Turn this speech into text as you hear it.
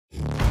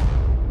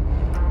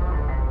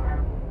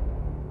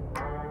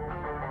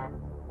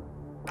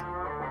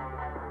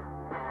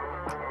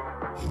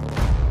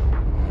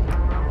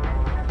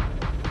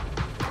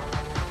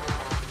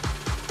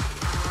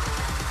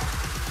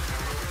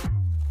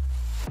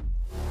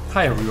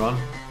Hi everyone,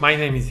 my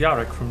name is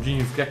Jarek from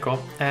Genius Gecko,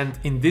 and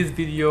in this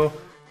video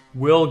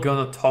we're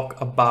gonna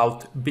talk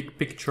about big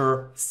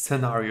picture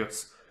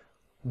scenarios,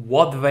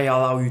 what they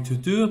allow you to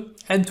do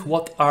and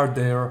what are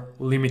their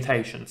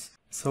limitations.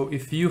 So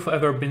if you've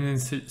ever been in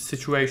a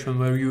situation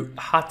where you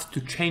had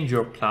to change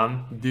your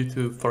plan due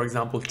to, for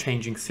example,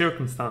 changing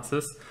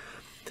circumstances,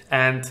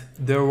 and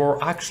there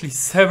were actually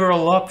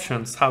several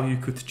options how you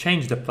could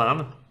change the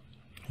plan,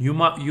 you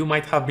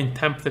might have been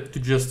tempted to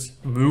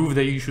just move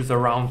the issues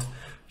around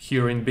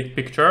here in big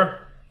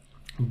picture,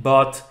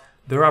 but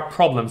there are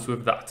problems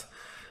with that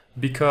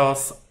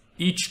because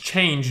each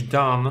change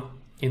done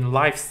in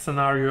live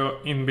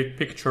scenario in big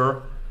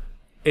picture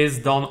is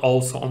done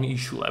also on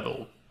issue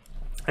level,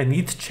 and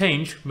each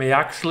change may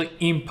actually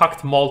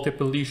impact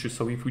multiple issues.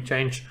 So if we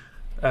change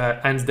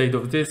end date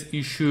of this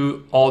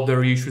issue,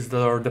 other issues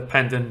that are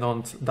dependent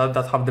on that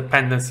have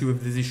dependency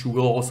with this issue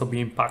will also be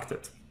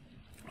impacted.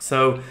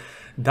 So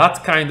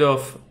that kind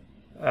of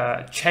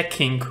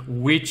checking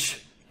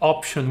which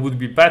option would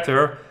be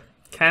better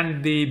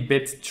can be a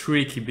bit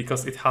tricky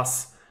because it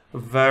has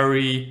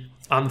very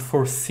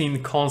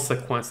unforeseen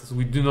consequences.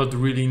 We do not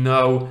really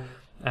know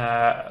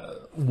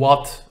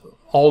what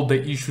all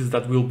the issues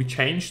that will be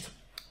changed,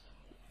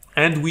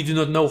 and we do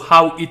not know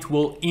how it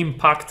will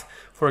impact,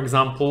 for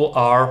example,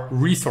 our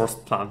resource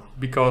plan,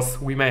 because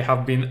we may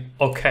have been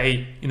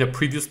okay in a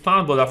previous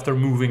plan, but after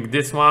moving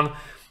this one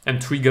and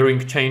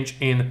triggering change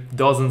in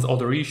dozens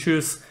other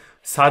issues,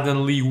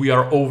 suddenly we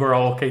are over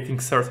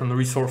allocating certain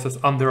resources,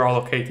 under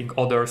allocating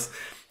others,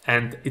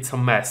 and it's a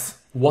mess.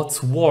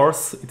 What's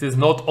worse, it is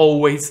not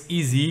always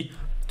easy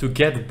to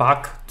get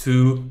back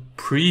to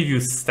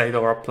previous state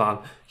of our plan.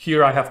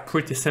 Here I have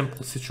pretty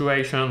simple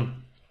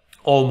situation.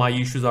 All my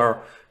issues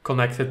are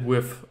connected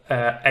with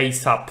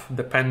ASAP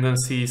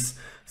dependencies.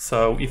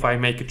 So if I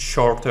make it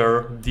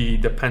shorter, the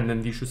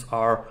dependent issues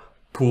are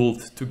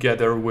pulled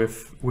together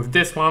with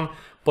this one.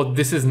 But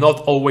this is not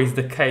always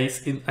the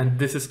case, and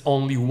this is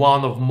only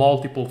one of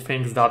multiple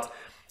things that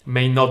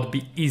may not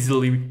be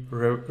easily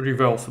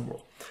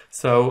reversible.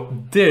 So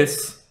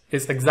this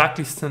is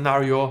exactly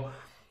scenario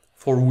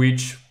for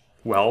which,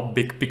 well,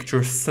 big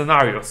picture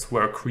scenarios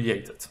were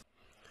created.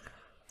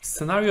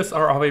 Scenarios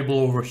are available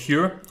over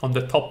here on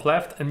the top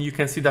left, and you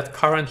can see that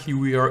currently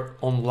we are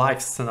on live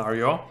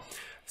scenario.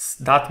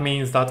 That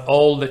means that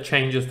all the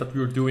changes that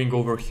we're doing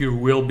over here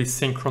will be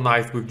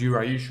synchronized with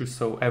Jira issues,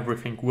 so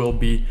everything will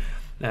be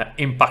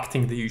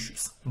impacting the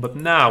issues. But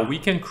now we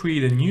can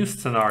create a new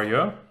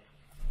scenario.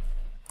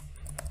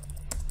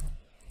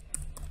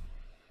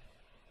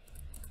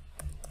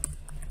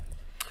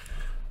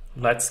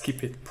 Let's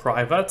keep it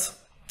private.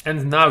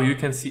 And now you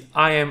can see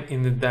I am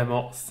in the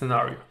demo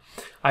scenario.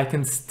 I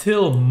can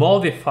still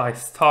modify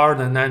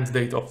start and end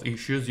date of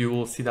issues. You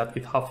will see that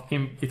it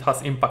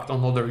has impact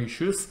on other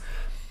issues.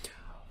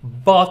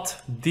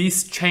 But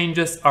these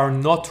changes are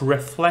not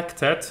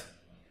reflected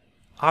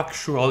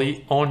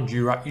actually on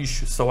Jira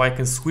issues. So I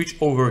can switch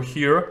over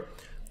here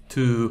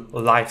to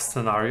live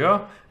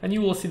scenario, and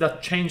you will see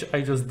that change I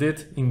just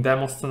did in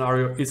demo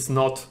scenario is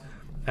not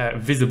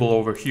visible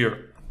over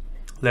here.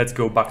 Let's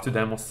go back to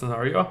demo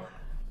scenario,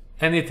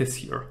 and it is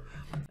here.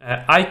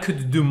 I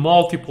could do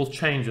multiple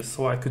changes,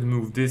 so I could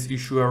move this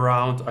issue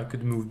around, I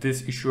could move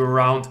this issue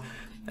around,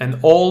 and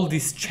all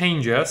these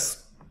changes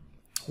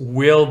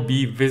will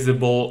be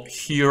visible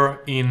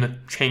here in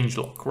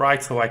changelog,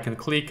 right? So I can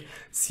click,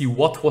 see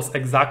what was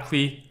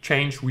exactly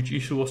changed, which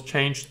issue was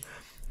changed,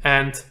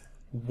 and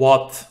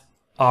what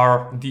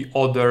are the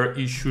other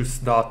issues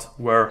that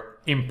were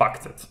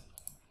impacted.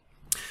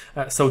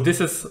 So this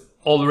is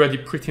already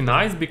pretty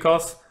nice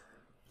because,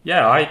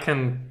 yeah, I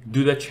can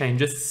do the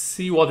changes,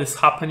 see what is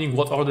happening,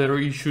 what other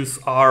issues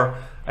are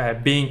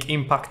being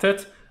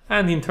impacted,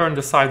 and in turn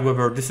decide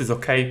whether this is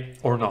okay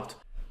or not.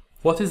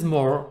 What is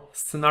more,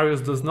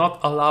 scenarios does not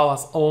allow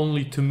us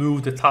only to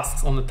move the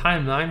tasks on the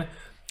timeline,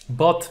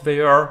 but they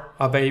are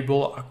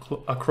available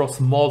across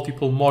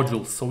multiple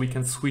modules. So we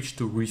can switch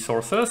to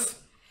resources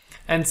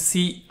and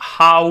see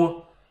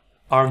how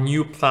our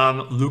new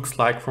plan looks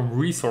like from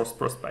resource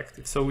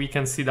perspective. So we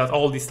can see that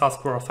all these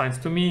tasks were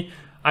assigned to me.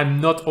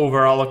 I'm not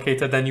over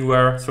allocated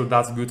anywhere, so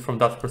that's good. From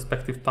that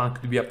perspective, plan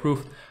could be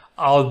approved.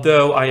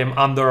 Although I am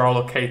under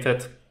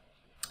allocated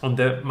on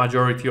the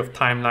majority of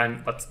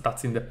timeline, but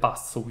that's in the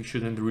past, so we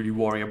shouldn't really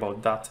worry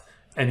about that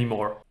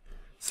anymore.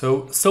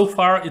 So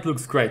far it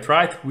looks great,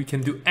 right? We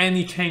can do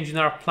any change in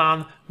our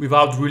plan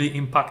without really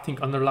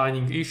impacting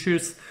underlying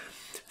issues,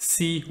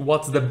 see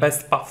what's the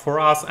best path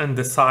for us, and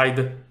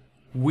decide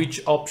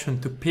which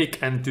option to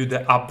pick and do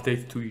the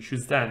update to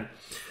issues then.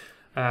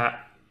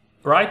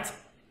 Right?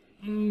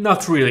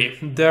 Not really.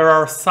 There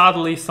are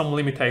sadly some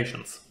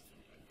limitations.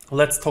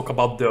 Let's talk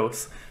about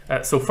those.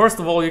 So first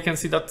of all, you can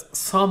see that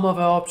some of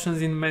the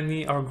options in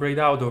menu are grayed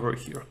out over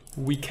here.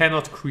 We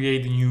cannot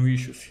create new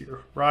issues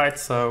here, right?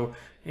 So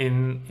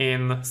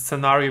in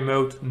scenario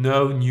mode,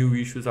 no new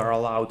issues are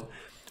allowed.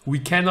 We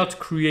cannot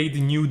create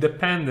new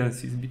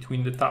dependencies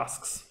between the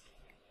tasks.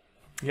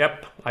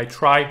 Yep, I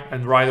try,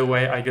 and right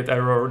away I get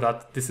error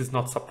that this is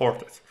not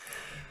supported.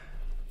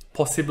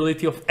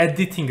 possibility of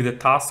editing the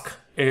task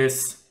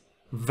is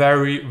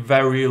very,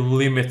 very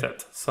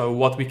limited. So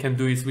what we can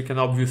do is we can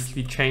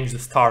obviously change the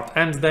start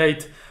end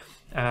date.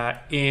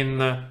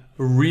 In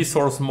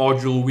resource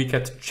module, we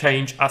can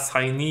change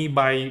assignee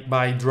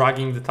by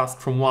dragging the task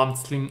from one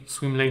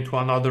swim lane to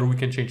another. We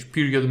can change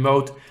period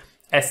mode,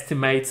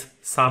 estimate,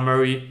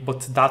 summary,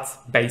 but that's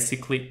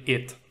basically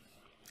it.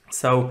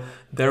 So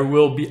there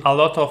will be a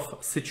lot of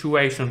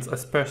situations,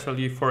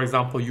 especially, for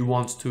example, you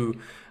want to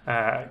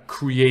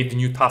create a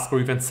new task or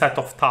even set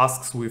of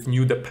tasks with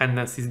new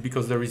dependencies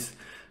because there is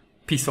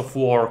piece of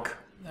work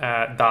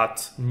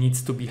that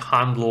needs to be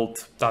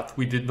handled that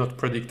we did not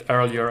predict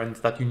earlier and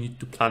that you need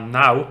to plan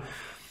now.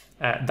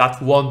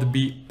 That won't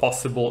be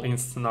possible in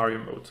scenario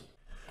mode.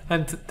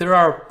 And there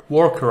are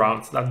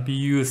workarounds that be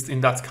used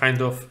in that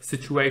kind of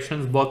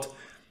situations, but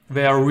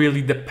they are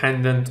really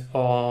dependent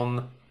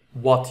on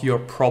what your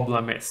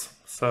problem is.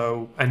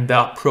 So, and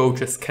the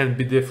approaches can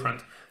be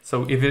different.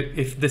 So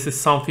if this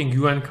is something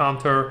you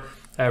encounter,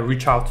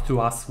 reach out to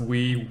us,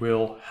 we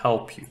will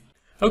help you.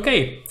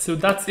 Okay, so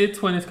that's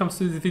it when it comes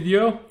to this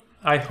video.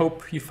 I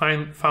hope you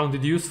found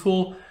it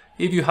useful.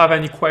 If you have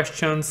any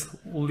questions,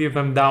 leave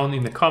them down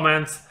in the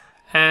comments,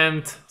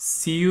 and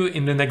see you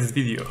in the next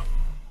video.